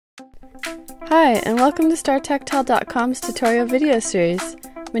Hi, and welcome to StarTechTel.com's tutorial video series.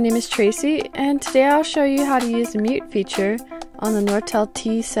 My name is Tracy, and today I'll show you how to use the mute feature on the Nortel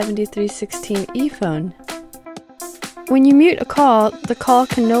T7316E phone. When you mute a call, the call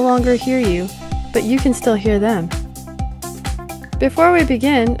can no longer hear you, but you can still hear them. Before we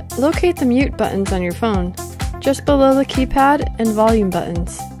begin, locate the mute buttons on your phone, just below the keypad and volume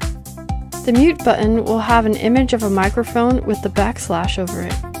buttons. The mute button will have an image of a microphone with the backslash over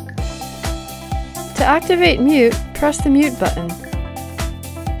it. To activate mute, press the mute button.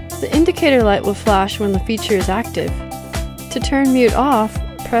 The indicator light will flash when the feature is active. To turn mute off,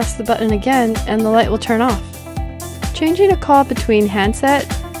 press the button again and the light will turn off. Changing a call between handset,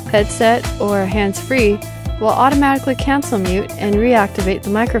 headset, or hands-free will automatically cancel mute and reactivate the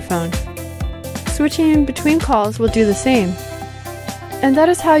microphone. Switching between calls will do the same. And that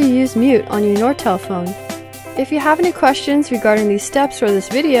is how you use mute on your Nortel phone. If you have any questions regarding these steps or this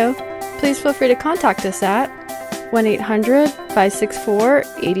video, please feel free to contact us at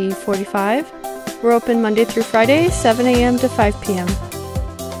 1-800-564-8045. We're open Monday through Friday, 7 a.m. to 5 p.m.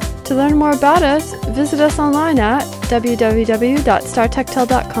 To learn more about us, visit us online at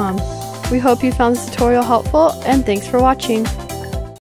www.startechtel.com. We hope you found this tutorial helpful, and thanks for watching.